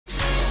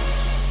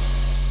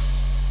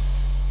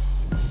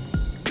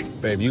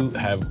Babe, you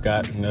have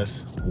gotten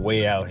us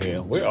way out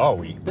here. Where are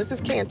we? This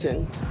is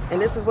Canton,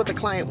 and this is what the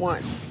client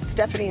wants,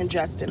 Stephanie and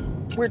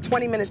Justin. We're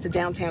 20 minutes to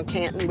downtown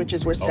Canton, which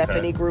is where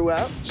Stephanie grew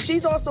up.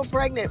 She's also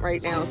pregnant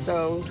right now,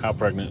 so... How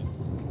pregnant?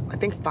 I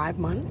think 5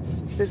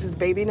 months. This is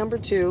baby number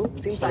 2.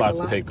 Seems like a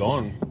lot to take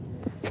on.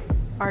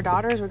 Our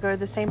daughters would go to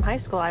the same high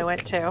school I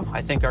went to.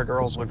 I think our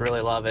girls would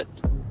really love it.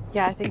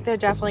 Yeah, I think they're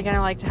definitely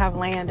gonna like to have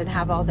land and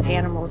have all the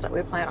animals that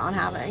we plan on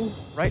having.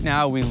 Right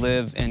now, we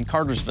live in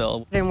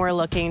Cartersville. And we're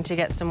looking to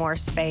get some more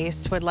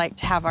space. Would like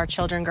to have our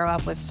children grow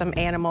up with some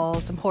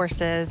animals, some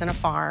horses, and a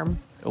farm.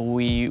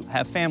 We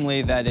have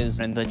family that is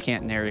in the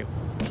Canton area.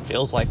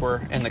 Feels like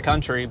we're in the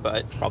country,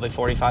 but probably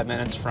 45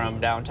 minutes from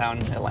downtown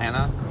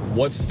Atlanta.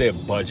 What's their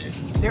budget?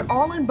 Their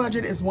all-in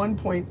budget is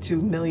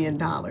 $1.2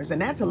 million,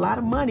 and that's a lot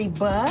of money,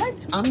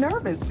 but I'm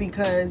nervous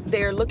because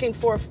they're looking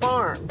for a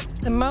farm.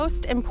 The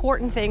most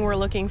important thing we're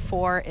looking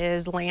for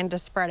is land to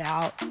spread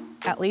out.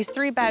 At least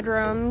 3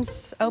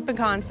 bedrooms, open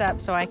concept,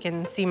 so I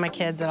can see my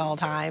kids at all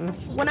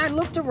times. When I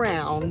looked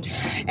around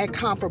at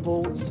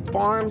comparables,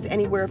 farms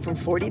anywhere from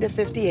 40 to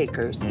 50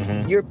 acres,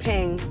 you're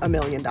paying $1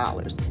 million,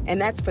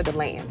 and that's for the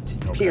land,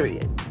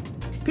 period.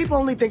 People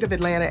only think of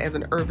Atlanta as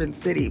an urban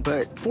city,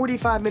 but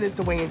 45 minutes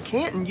away in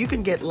Canton, you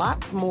can get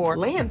lots more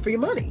land for your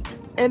money.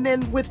 And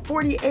then with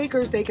 40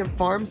 acres, they can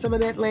farm some of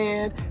that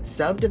land,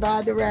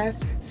 subdivide the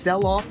rest,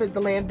 sell off as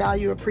the land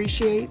value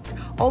appreciates.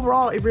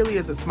 Overall, it really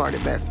is a smart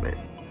investment.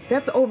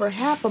 That's over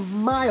half a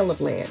mile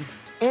of land.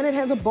 And it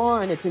has a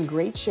barn, it's in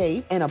great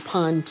shape, and a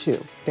pond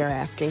too. They're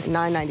asking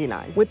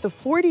 $9.99. With the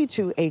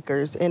 42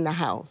 acres in the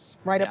house,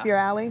 right up your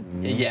alley?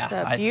 Yeah.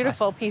 It's a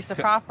beautiful piece of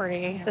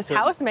property. This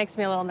house makes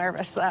me a little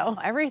nervous though.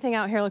 Everything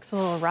out here looks a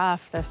little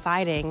rough. The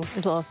siding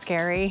is a little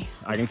scary.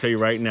 I can tell you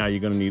right now,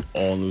 you're gonna need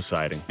all new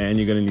siding, and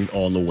you're gonna need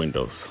all new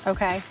windows.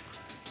 Okay.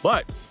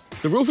 But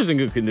the roof is in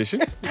good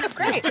condition.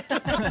 Great.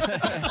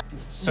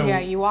 So yeah,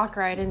 you walk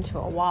right into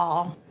a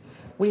wall.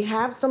 We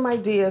have some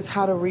ideas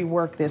how to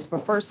rework this,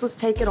 but first let's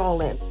take it all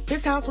in.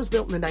 This house was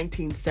built in the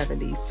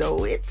 1970s,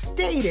 so it's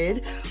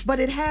dated, but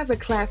it has a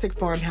classic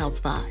farmhouse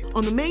vibe.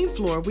 On the main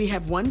floor, we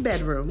have 1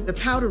 bedroom, the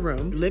powder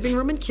room, living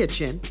room and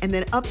kitchen, and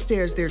then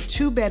upstairs there are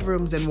 2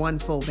 bedrooms and 1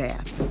 full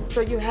bath.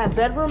 So you have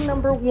bedroom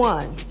number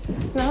 1.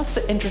 That's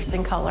the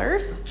interesting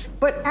colors.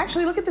 But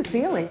actually, look at the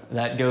ceiling.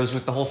 That goes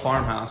with the whole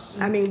farmhouse.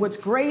 I mean, what's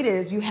great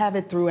is you have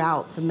it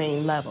throughout the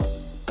main level.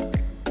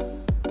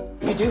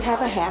 You do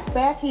have a half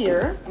bath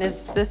here.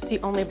 Is this the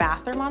only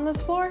bathroom on this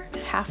floor?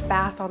 Half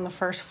bath on the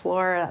first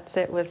floor, that's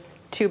it with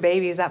 2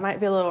 babies. That might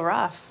be a little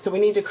rough. So we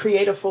need to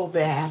create a full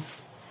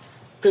bath.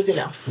 Good to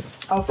know.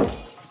 Okay,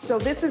 so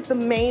this is the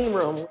main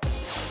room.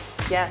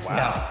 Yes.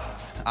 Wow.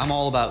 I'm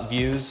all about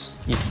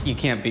views. You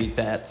can't beat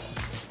that.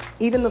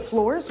 Even the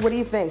floors, what do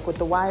you think with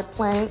the wide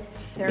plank?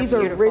 These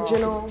are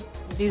original.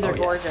 These are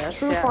gorgeous.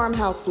 True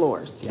farmhouse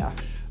floors. Yeah.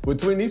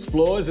 Between these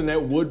floors and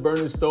that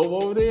wood-burning stove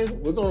over there,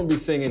 we're gonna be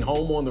singing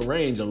Home on the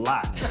Range a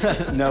lot.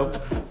 Nope.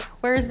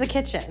 Where's the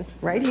kitchen?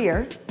 Right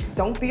here.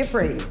 Don't be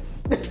afraid.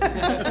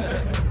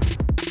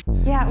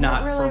 Yeah,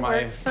 Not what really for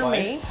my worked for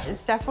me.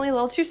 It's definitely a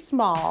little too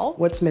small.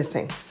 What's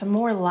missing? Some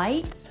more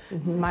light.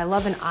 I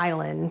love an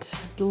island.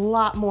 A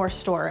lot more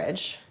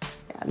storage.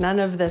 Yeah,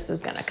 none of this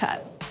is gonna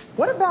cut.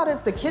 What about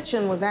if the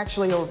kitchen was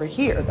actually over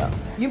here, though?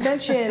 You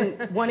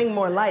mentioned wanting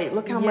more light.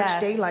 Look how much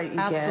daylight you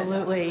get.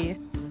 Absolutely.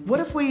 What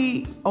if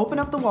we open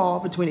up the wall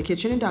between the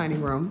kitchen and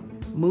dining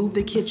room, move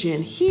the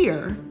kitchen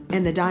here,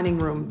 and the dining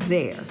room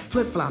there?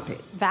 Flip-flop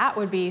it. That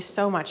would be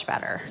so much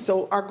better.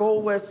 So our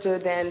goal was to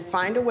then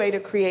find a way to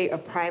create a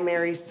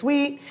primary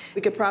suite.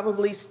 We could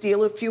probably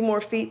steal a few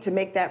more feet to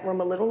make that room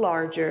a little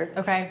larger.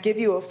 Okay. Give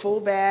you a full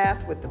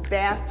bath with the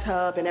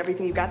bathtub and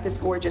everything. You got this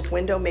gorgeous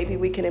window. Maybe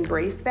we can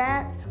embrace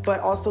that,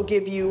 but also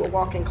give you a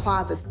walk-in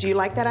closet. Do you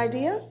like that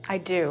idea? I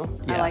do.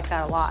 Yeah. I like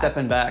that a lot.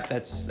 Stepping back,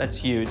 that's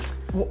huge.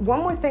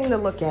 One more thing to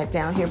look at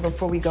down here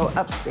before we go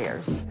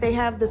upstairs. They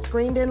have the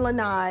screened-in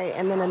lanai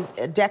and then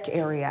a deck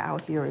area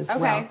out here as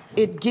well.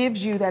 It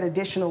gives you that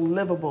additional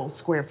livable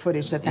square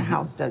footage that the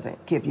house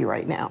doesn't give you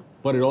right now.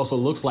 But it also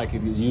looks like it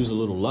could use a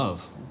little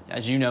love.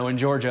 As you know, in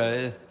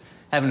Georgia,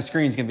 having a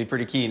screen's gonna be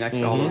pretty key next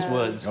to all those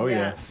woods. Oh,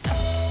 yeah.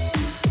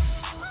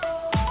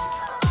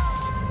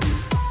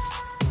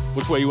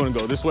 Which way you want to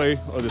go, this way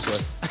or this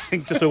way? I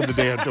think just over the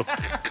damn door.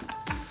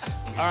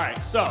 All right,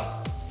 so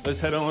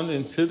let's head on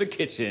into the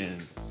kitchen.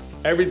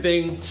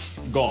 Everything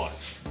gone,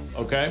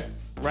 okay?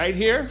 Right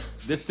here,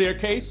 this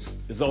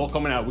staircase is all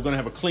coming out. We're gonna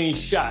have a clean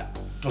shot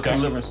of the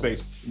living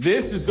space.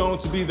 This is going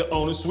to be the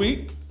owner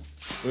suite.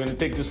 We're gonna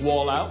take this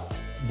wall out.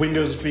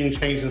 Windows being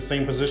changed in the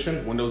same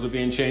position? Windows are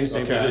being changed,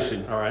 same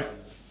position. All right.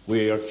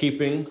 We are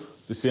keeping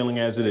the ceiling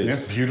as it is.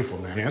 That's beautiful,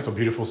 man. That's a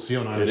beautiful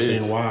ceiling. I It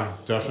understand is. why.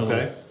 Definitely.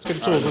 Okay. Let's get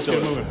the tools. Let's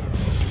get moving.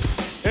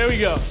 Here we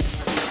go.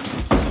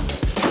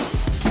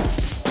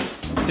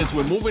 Since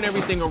we're moving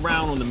everything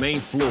around on the main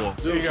floor,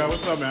 There you go.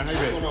 What's up, man? How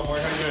you doing?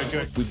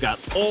 Good. we've got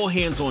all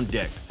hands on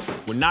deck.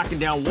 We're knocking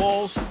down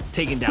walls,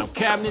 taking down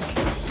cabinets,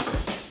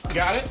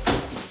 Got it?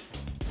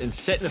 and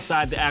setting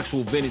aside the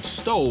actual vintage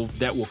stove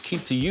that we'll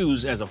keep to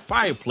use as a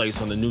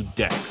fireplace on the new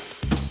deck.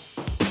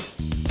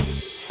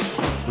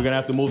 We're gonna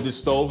have to move this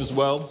stove as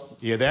well.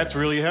 Yeah, that's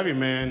really heavy,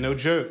 man. No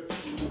joke.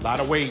 A lot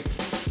of weight.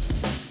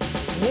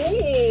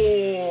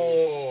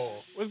 Whoa!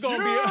 What's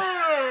gonna be?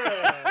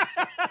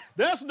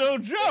 That's no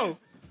joke.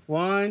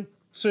 1,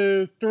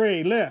 2,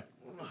 3, lift.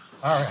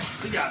 All right.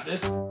 We got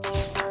this.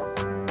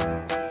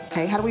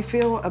 Hey, how do we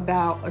feel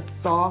about a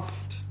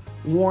soft,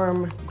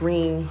 warm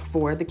green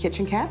for the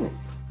kitchen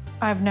cabinets?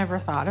 I've never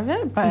thought of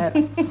it, but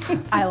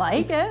I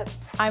like it.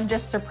 I'm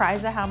just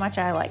surprised at how much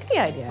I like the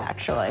idea,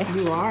 actually.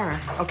 You are.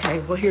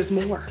 Okay, well, here's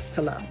more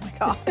to love.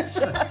 Oh my gosh.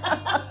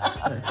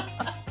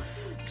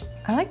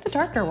 I like the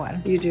darker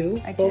one. You do?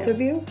 I Both do.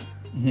 of you?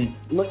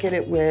 Mm-hmm. Look at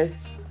it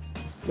with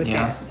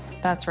that.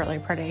 That's really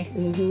pretty.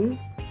 Mm-hmm.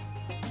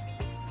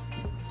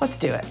 Let's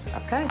do it.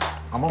 Okay.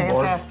 I'm on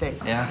Fantastic.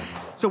 board. Yeah.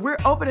 So we're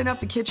opening up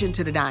the kitchen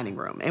to the dining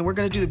room, and we're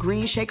gonna do the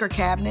green shaker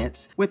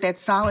cabinets with that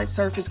solid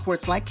surface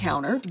quartz-like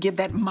counter to give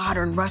that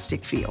modern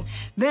rustic feel.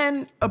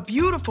 Then a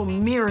beautiful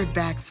mirrored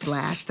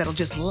backsplash that'll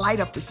just light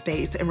up the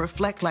space and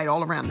reflect light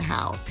all around the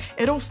house.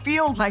 It'll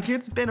feel like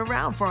it's been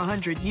around for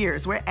 100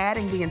 years. We're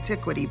adding the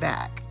antiquity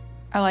back.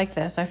 I like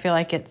this. I feel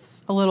like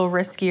it's a little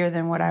riskier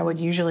than what I would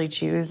usually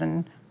choose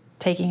and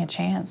taking a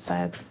chance.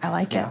 I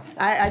like it.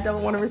 I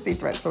don't want to receive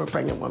threats from a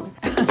pregnant woman,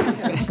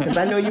 because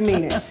I know you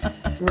mean it.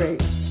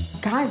 Great.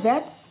 Guys,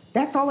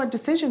 that's all our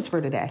decisions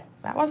for today.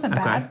 That wasn't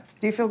bad.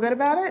 Do you feel good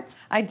about it?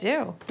 I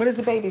do. What does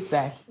the baby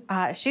say?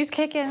 She's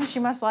kicking. She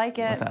must like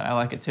it. I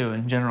like it too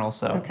in general,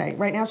 so. Okay,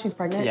 right now she's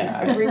pregnant.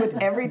 Yeah. You agree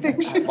with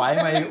everything she Why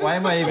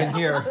am I even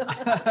here?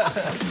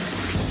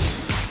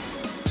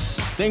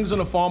 Things on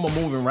the farm are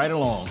moving right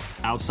along.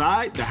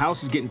 Outside, the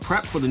house is getting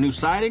prepped for the new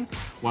siding,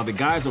 while the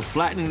guys are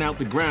flattening out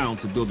the ground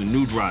to build a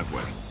new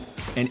driveway.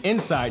 And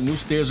inside, new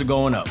stairs are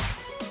going up.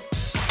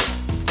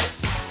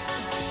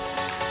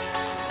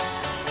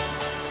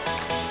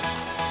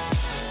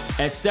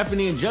 At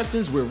Stephanie and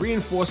Justin's, we're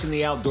reinforcing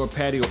the outdoor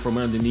patio from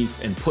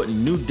underneath and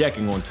putting new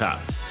decking on top.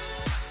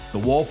 The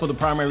wall for the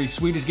primary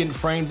suite is getting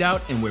framed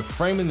out, and we're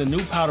framing the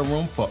new powder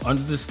room for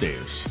under the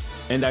stairs.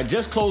 And I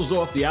just closed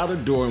off the outer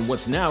door in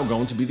what's now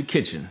going to be the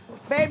kitchen.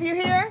 Babe, you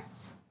here?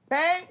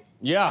 Babe?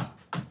 Yeah,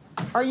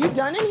 Are you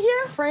done in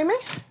here framing?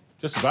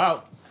 just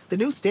about. The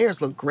new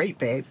stairs look great,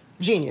 babe.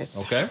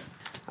 Genius. Okay.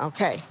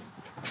 Okay.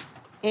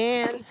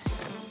 And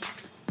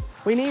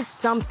we need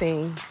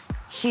something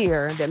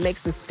here that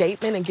makes a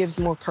statement and gives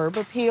more curb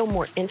appeal,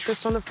 more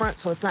interest on the front,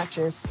 so it's not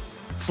just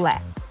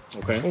flat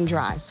Okay. and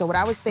dry. So what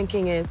I was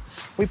thinking is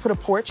we put a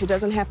porch. It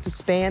doesn't have to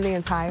span the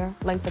entire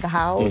length of the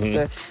house.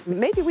 Or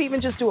maybe we even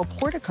just do a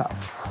portico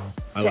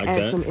I to like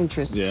add that. some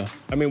interest. Yeah.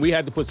 I mean, we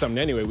had to put something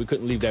anyway. We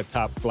couldn't leave that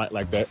top flat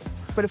like that.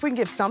 But if we can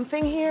give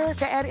something here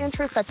to add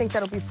interest, I think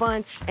that'll be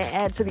fun and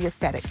add to the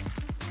aesthetic.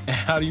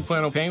 How do you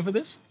plan on paying for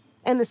this?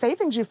 And the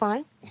savings you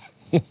find.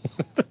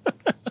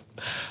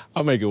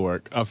 I'll make it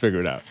work. I'll figure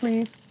it out.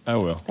 Please. I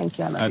will. Thank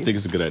you. I love I you. think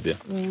it's a good idea.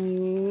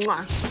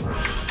 Mwah.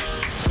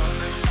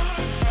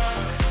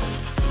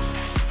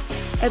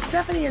 At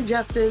Stephanie and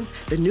Justin's,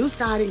 the new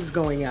siding's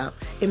going up,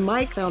 and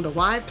Mike found a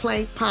wide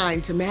plank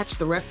pine to match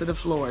the rest of the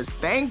floors,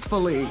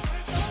 thankfully.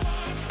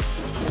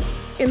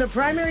 In the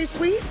primary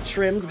suite,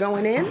 trim's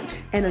going in,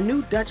 and a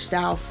new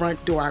Dutch-style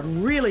front door. I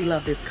really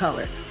love this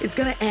color. It's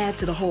gonna add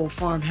to the whole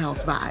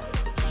farmhouse vibe.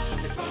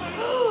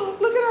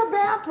 Look at our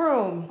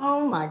bathroom.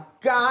 Oh my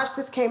gosh,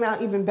 this came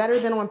out even better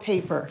than on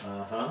paper.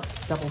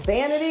 Double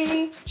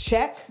vanity,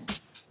 check.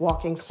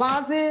 Walk-in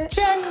closet,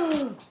 check.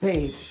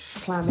 Babe,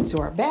 climb into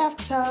our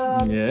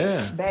bathtub.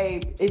 Yeah.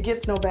 Babe, it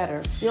gets no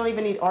better. You don't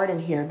even need art in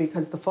here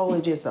because the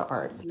foliage is the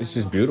art. It's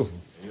just beautiful.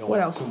 What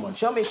else?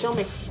 Show me, show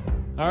me.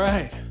 All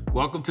right.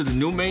 Welcome to the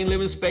new main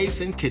living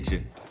space and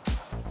kitchen.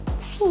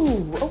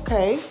 Ooh,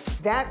 okay.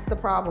 That's the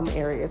problem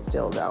area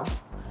still, though.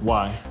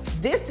 Why?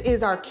 This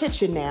is our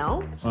kitchen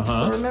now.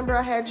 So remember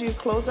I had you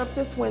close up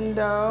this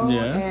window.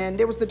 Yeah. And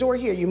there was the door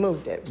here, you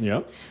moved it.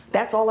 Yep.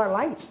 That's all our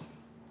light.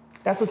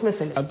 That's what's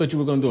missing. I thought you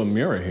were gonna do a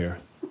mirror here.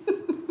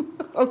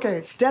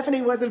 Okay,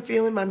 Stephanie wasn't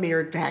feeling my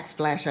mirrored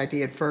backsplash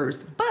idea at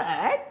first,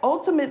 but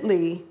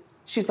ultimately,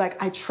 she's like,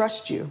 I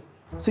trust you.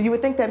 So you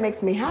would think that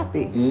makes me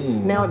happy.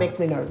 Now it makes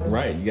me nervous.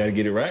 Right, you gotta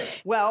get it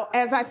right. Well,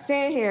 as I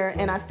stand here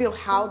and I feel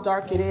how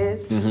dark it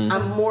is,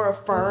 I'm more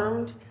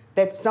affirmed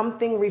that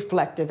something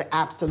reflective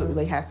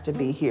absolutely has to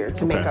be here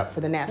to make up for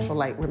the natural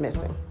light we're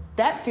missing.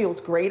 That feels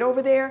great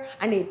over there.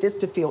 I need this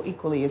to feel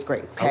equally as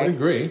great, okay? I would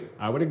agree.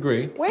 I would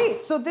agree.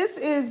 Wait, so this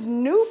is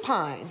new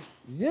pine.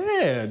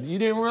 Yeah, you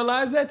didn't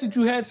realize that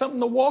you had something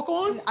to walk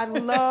on? I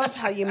love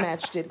how you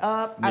matched it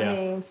up. I Yeah.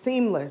 mean,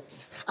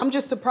 seamless. I'm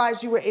just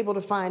surprised you were able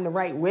to find the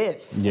right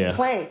width. Yeah.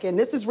 Plank, and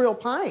this is real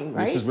pine,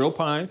 right? This is real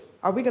pine.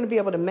 Are we gonna be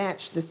able to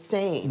match the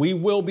stain? We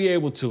will be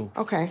able to.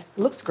 Okay,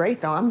 looks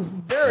great though. I'm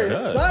very It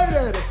does.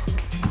 excited.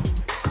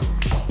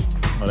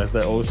 Oh, that's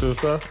that old school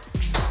stuff?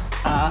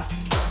 I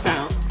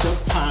found the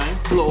pine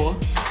floor.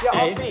 Yo,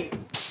 Hey. upbeat.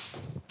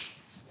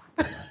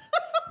 Is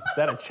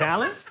that a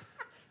challenge?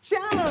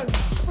 Challenge.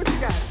 What you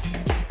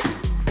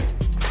got?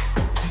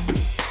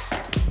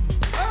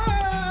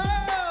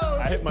 Oh!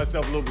 I hit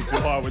myself a little bit too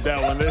hard with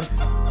that one.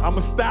 I'ma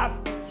stop.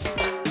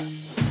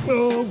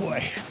 Oh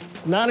boy.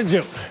 Not a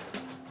joke.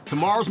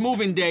 Tomorrow's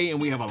moving day, and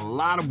we have a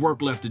lot of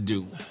work left to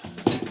do.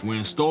 We're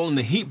installing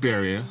the heat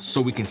barrier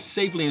so we can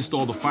safely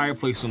install the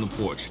fireplace on the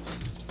porch.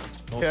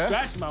 Don't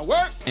scratch my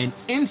work. And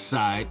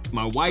inside,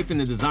 my wife and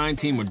the design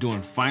team are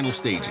doing final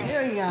staging.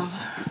 There you go.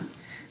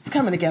 It's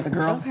coming together,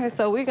 girl. Okay,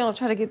 so we're gonna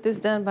try to get this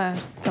done by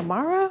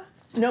tomorrow?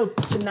 No,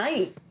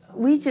 tonight.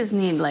 We just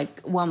need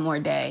like one more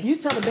day. You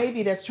tell the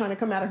baby that's trying to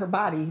come out of her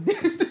body,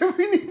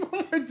 we need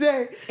one more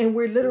day. And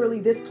we're literally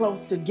this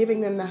close to giving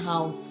them the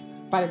house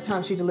by the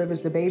time she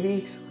delivers the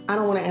baby. I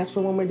don't want to ask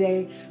for one more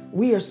day.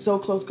 We are so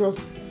close, girls.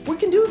 We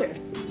can do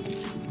this.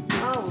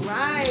 All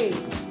right.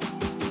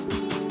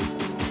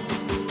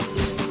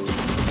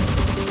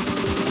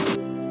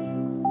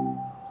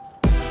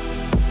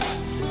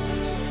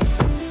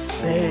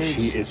 Oh,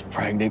 she is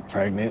pregnant,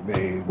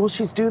 babe. Well,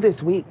 she's due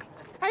this week.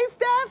 Hey,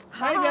 Steph.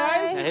 Hi,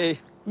 guys. Hey,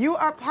 You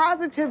are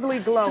positively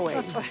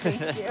glowing.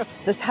 Thank you.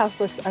 This house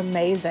looks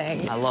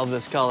amazing. I love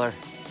this color.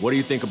 What do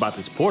you think about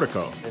this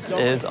portico? This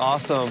is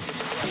awesome.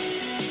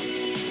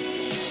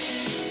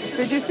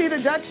 Did you see the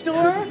Dutch door?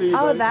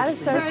 Oh, that is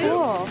so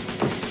cool.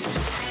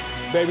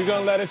 Babe, you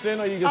gonna let us in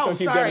or you just gonna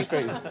keep sorry.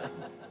 demonstrating?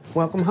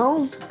 Welcome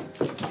home.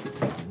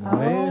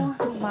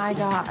 Oh my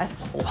God.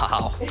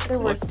 Wow. There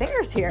were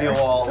stairs here. The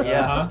wall,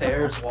 yeah,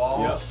 stairs,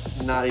 wall.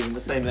 Not even the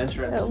same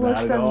entrance. It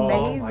looks at all.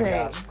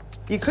 amazing.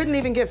 You couldn't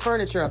even get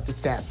furniture up the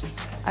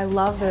steps. I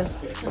love this.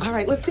 All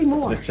right, let's see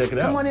more. Let's check it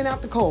out. Come on in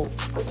out the cold.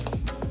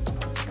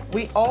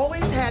 We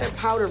always had a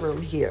powder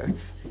room here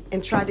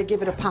and tried to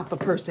give it a pop of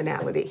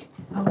personality.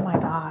 Oh my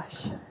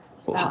gosh.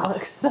 Wow. That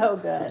looks so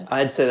good.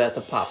 I'd say that's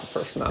a pop of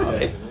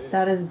personality.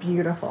 That is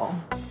beautiful.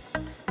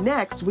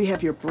 Next, we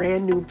have your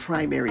brand new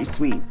primary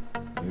suite.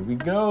 Here we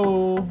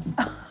go.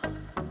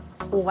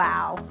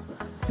 Wow.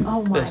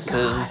 Oh my This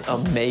gosh. is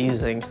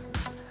amazing.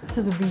 This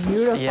is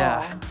beautiful.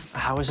 Yeah.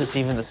 How is this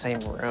even the same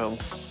room?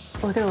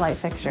 Look at the light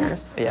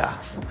fixtures. Yeah.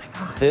 Oh my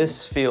God.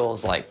 This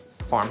feels like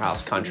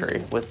farmhouse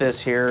country. With this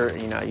here,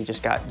 you know, you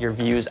just got your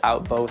views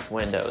out both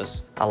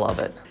windows. I love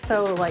it.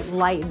 So like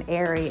light and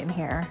airy in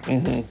here.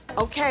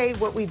 Okay,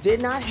 what we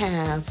did not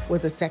have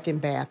was a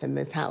second bath in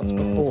this house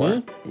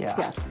before. Yeah.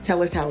 Yes.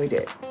 Tell us how we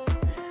did.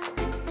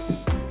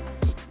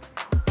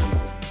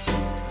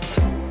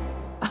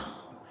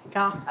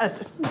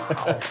 God.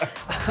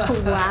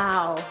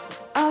 Wow.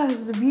 Oh,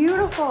 this is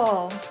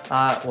beautiful.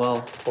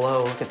 Well,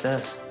 hello, look at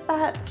this.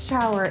 That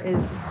shower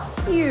is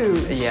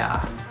huge.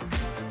 Yeah.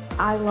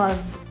 I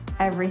love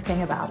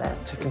everything about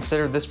it. To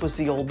consider this was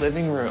the old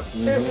living room.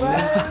 It was,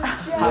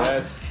 yes.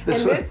 Yes.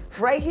 And this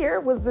right here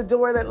was the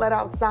door that led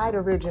outside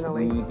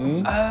originally.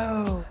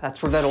 Oh,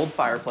 that's where that old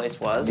fireplace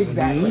was.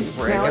 Exactly.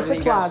 Right, Now it's a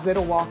everything closet,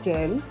 a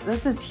walk-in.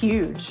 This is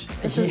huge.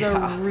 This is a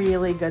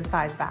really good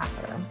sized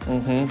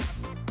bathroom.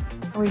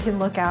 We can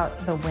look out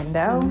the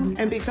window.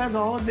 And because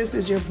all of this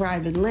is your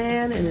private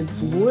land and it's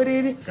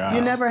wooded, God.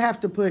 you never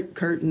have to put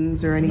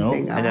curtains or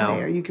anything Nope. out I know.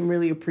 there. You can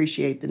really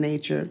appreciate the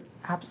nature.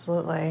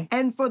 Absolutely.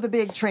 And for the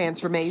big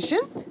transformation,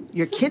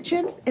 your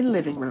kitchen and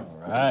living room.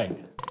 All right.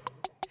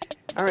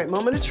 All right,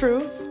 moment of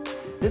truth.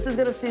 This is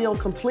gonna feel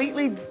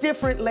completely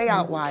different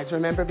layout-wise,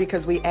 remember,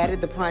 because we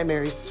added the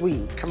primary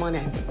suite. Come on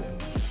in.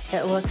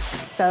 It looks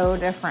so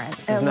different.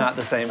 It's not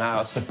the same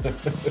house.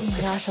 Oh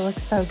my gosh, it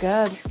looks so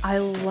good. I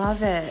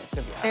love it.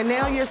 And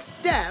now your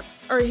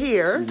steps are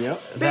here.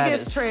 Yep. That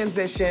Biggest is-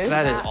 transition.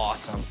 That is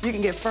awesome. You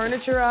can get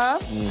furniture up.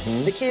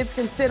 The kids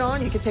can sit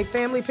on. You can take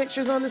family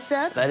pictures on the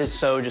steps. That is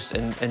so just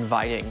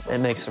inviting. It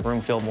makes the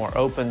room feel more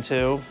open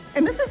too.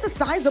 And this is a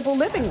sizable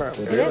living room.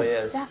 It really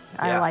is. Yeah.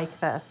 I Yeah. like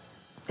this.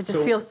 It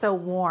just feels so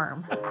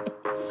warm.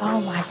 Oh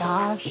my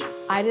gosh.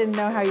 I didn't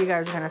know how you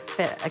guys were gonna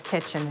fit a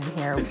kitchen in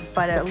here,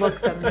 but it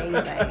looks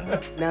amazing.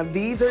 Now,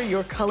 these are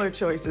your color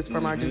choices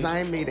from our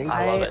design meeting.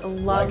 I love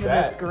Like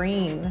this that.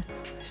 green.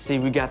 See,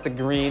 we got the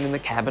green in the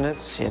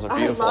cabinets. These are I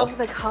beautiful. love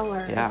the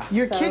color. Yeah. It's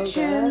Your so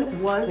kitchen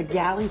good. was a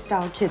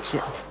galley-style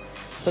kitchen.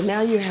 So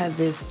now you have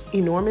this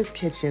enormous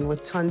kitchen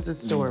with tons of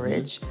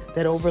storage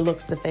that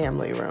overlooks the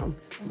family room.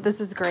 This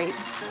is great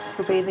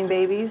for bathing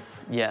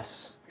babies.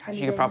 Yes. Gosh,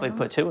 you could probably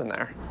put two in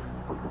there.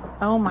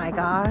 Oh my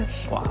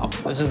gosh. Wow.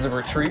 This is the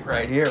retreat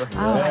right here.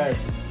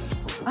 Yes.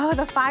 Oh,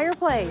 the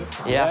fireplace.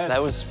 Yeah, that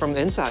Yes. was from the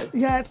inside.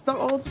 Yeah, it's the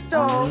old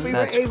stove. We were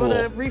That's able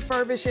to cool.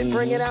 refurbish it,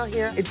 bring it out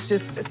here. It's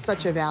just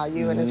such a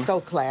value and it's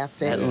so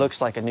classic. It looks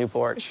like a new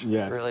porch.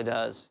 Yes. It really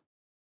does.